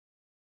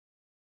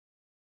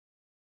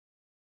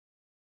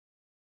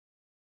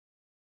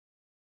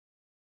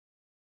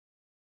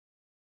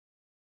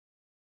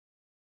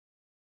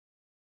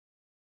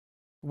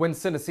When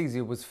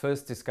synesthesia was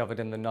first discovered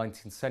in the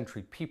 19th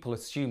century, people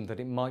assumed that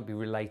it might be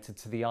related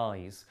to the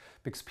eyes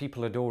because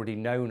people had already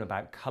known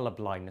about colour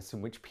blindness,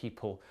 in which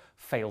people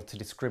failed to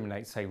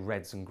discriminate, say,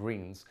 reds and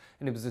greens.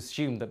 And it was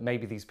assumed that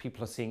maybe these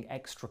people are seeing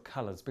extra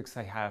colours because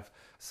they have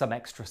some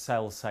extra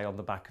cells, say, on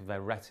the back of their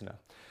retina.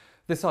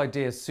 This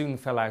idea soon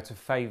fell out of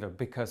favour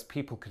because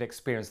people could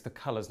experience the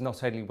colours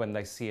not only when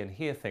they see and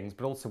hear things,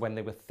 but also when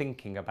they were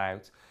thinking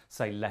about,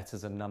 say,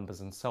 letters and numbers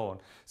and so on.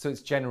 So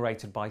it's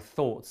generated by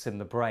thoughts in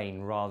the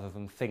brain rather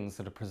than things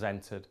that are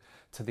presented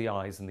to the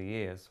eyes and the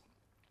ears.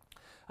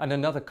 And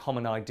another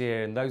common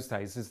idea in those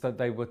days is that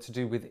they were to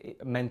do with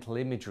mental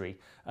imagery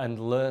and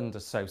learned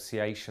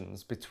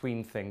associations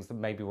between things that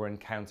maybe were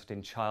encountered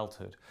in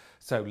childhood,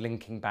 so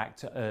linking back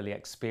to early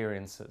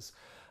experiences.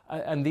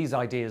 And these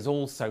ideas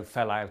also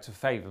fell out of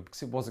favour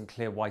because it wasn't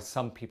clear why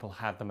some people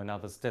had them and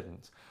others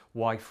didn't.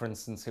 Why, for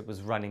instance, it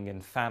was running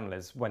in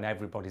families when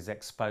everybody's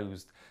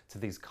exposed to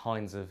these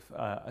kinds of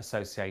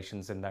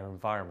associations in their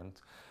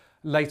environment.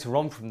 Later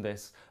on from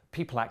this,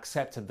 people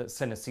accepted that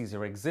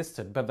synesthesia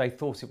existed, but they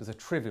thought it was a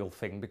trivial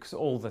thing because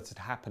all that had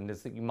happened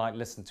is that you might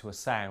listen to a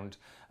sound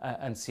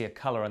and see a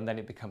colour, and then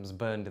it becomes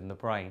burned in the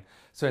brain.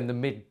 So in the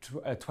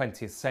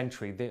mid-20th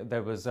century,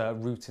 there was a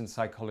route in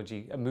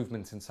psychology, a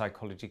movement in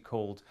psychology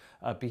called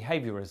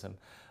behaviourism.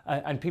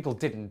 And people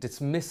didn't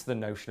dismiss the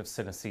notion of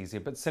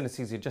synesthesia, but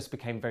synesthesia just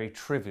became very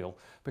trivial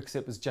because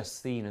it was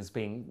just seen as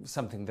being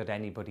something that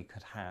anybody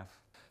could have.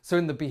 So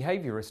in the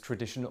behaviourist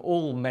tradition,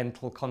 all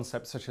mental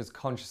concepts such as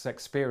conscious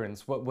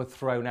experience were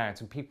thrown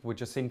out, and people were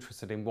just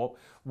interested in what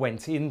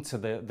went into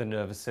the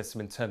nervous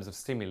system in terms of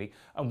stimuli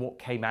and what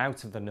came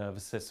out of the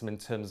nervous system in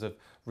terms of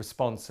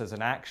responses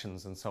and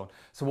actions and so on.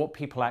 So what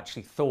people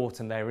actually thought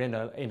in their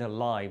inner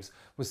lives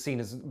was seen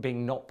as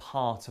being not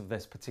part of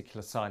this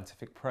particular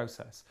scientific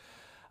process.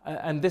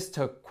 And this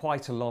took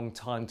quite a long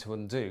time to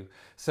undo.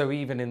 So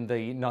even in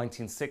the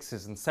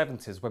 1960s and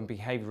 70s, when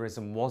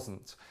behaviorism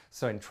wasn't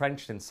so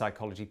entrenched in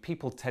psychology,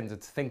 people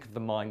tended to think of the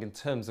mind in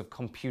terms of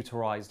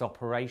computerized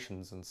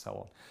operations and so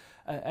on.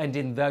 And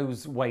in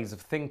those ways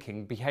of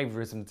thinking,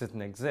 behaviorism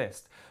didn't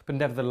exist. But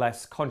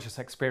nevertheless, conscious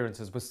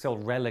experiences were still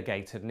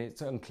relegated, and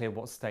it's unclear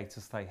what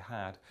status they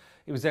had.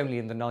 It was only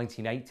in the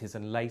 1980s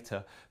and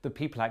later that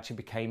people actually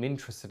became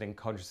interested in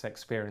conscious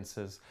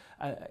experiences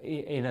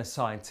in a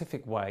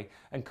scientific way,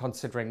 and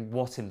considering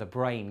what in the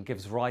brain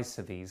gives rise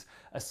to these,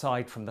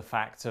 aside from the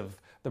fact of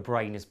the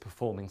brain is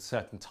performing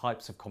certain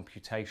types of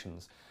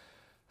computations.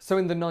 So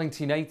in the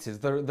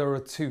 1980s, there are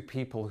two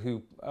people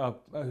who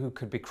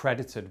could be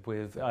credited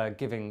with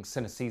giving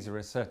synesthesia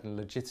a certain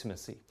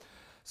legitimacy.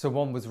 So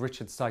one was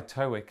Richard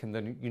Cytowic in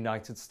the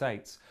United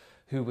States,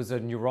 who was a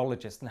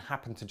neurologist and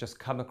happened to just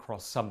come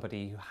across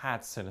somebody who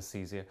had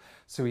synesthesia.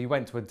 So he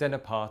went to a dinner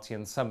party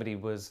and somebody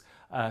was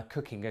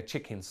cooking a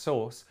chicken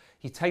sauce.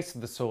 He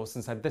tasted the sauce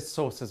and said, "This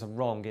sauce is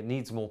wrong, it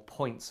needs more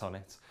points on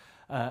it."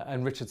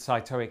 And Richard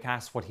Cytowic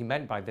asked what he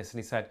meant by this, and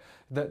he said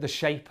that the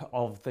shape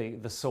of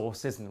the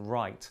sauce isn't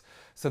right.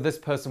 So this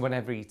person,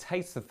 whenever he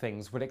tasted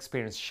things, would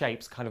experience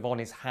shapes kind of on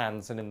his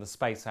hands and in the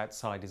space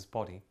outside his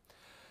body.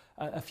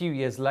 A few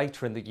years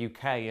later in the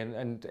UK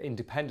and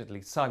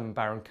independently, Simon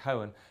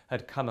Baron-Cohen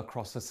had come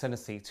across a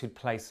synesthete who'd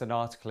placed an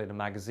article in a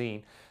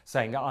magazine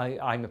saying,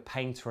 I'm a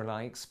painter and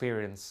I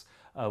experience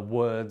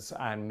words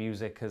and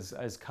music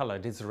as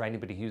coloured. Is there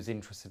anybody who's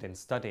interested in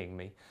studying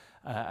me?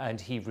 And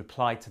he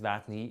replied to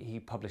that, and he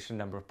published a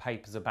number of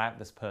papers about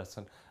this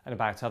person and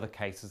about other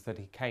cases that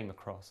he came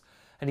across.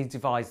 And he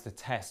devised a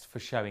test for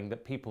showing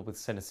that people with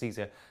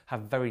synesthesia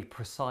have very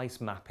precise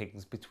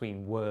mappings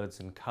between words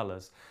and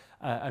colours,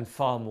 and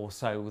far more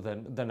so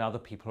than other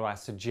people who are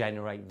asked to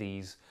generate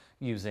these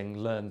using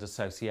learned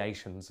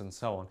associations and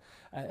so on.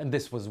 And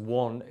this was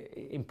one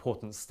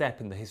important step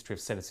in the history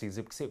of synesthesia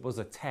because it was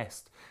a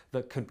test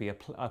that could be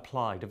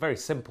applied, a very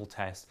simple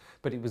test,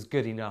 but it was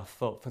good enough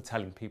for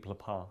telling people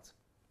apart.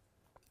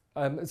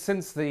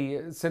 Since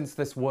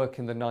this work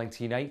in the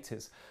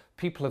 1980s,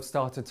 people have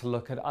started to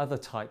look at other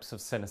types of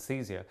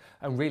synesthesia,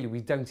 and really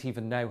we don't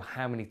even know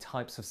how many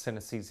types of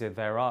synesthesia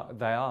there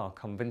are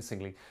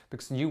convincingly,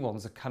 because new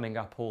ones are coming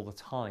up all the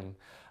time.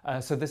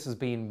 So this has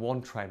been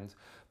one trend,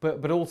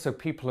 but also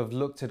people have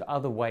looked at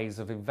other ways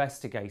of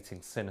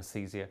investigating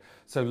synesthesia,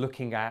 so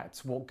looking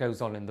at what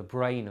goes on in the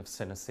brain of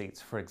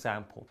synesthetes, for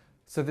example.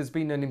 So there's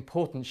been an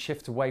important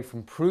shift away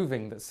from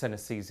proving that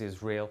synesthesia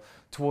is real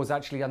towards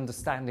actually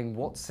understanding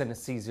what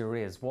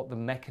synesthesia is, what the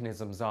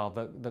mechanisms are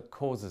that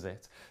causes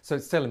it. So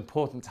it's still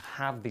important to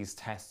have these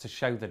tests to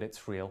show that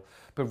it's real,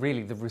 but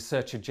really the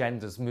research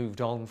agenda's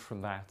moved on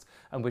from that,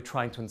 and we're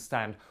trying to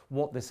understand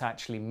what this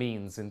actually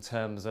means in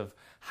terms of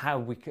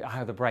how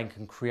the brain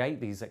can create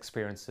these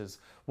experiences,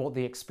 what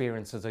the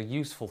experiences are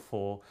useful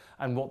for,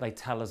 and what they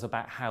tell us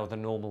about how the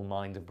normal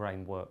mind and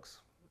brain works.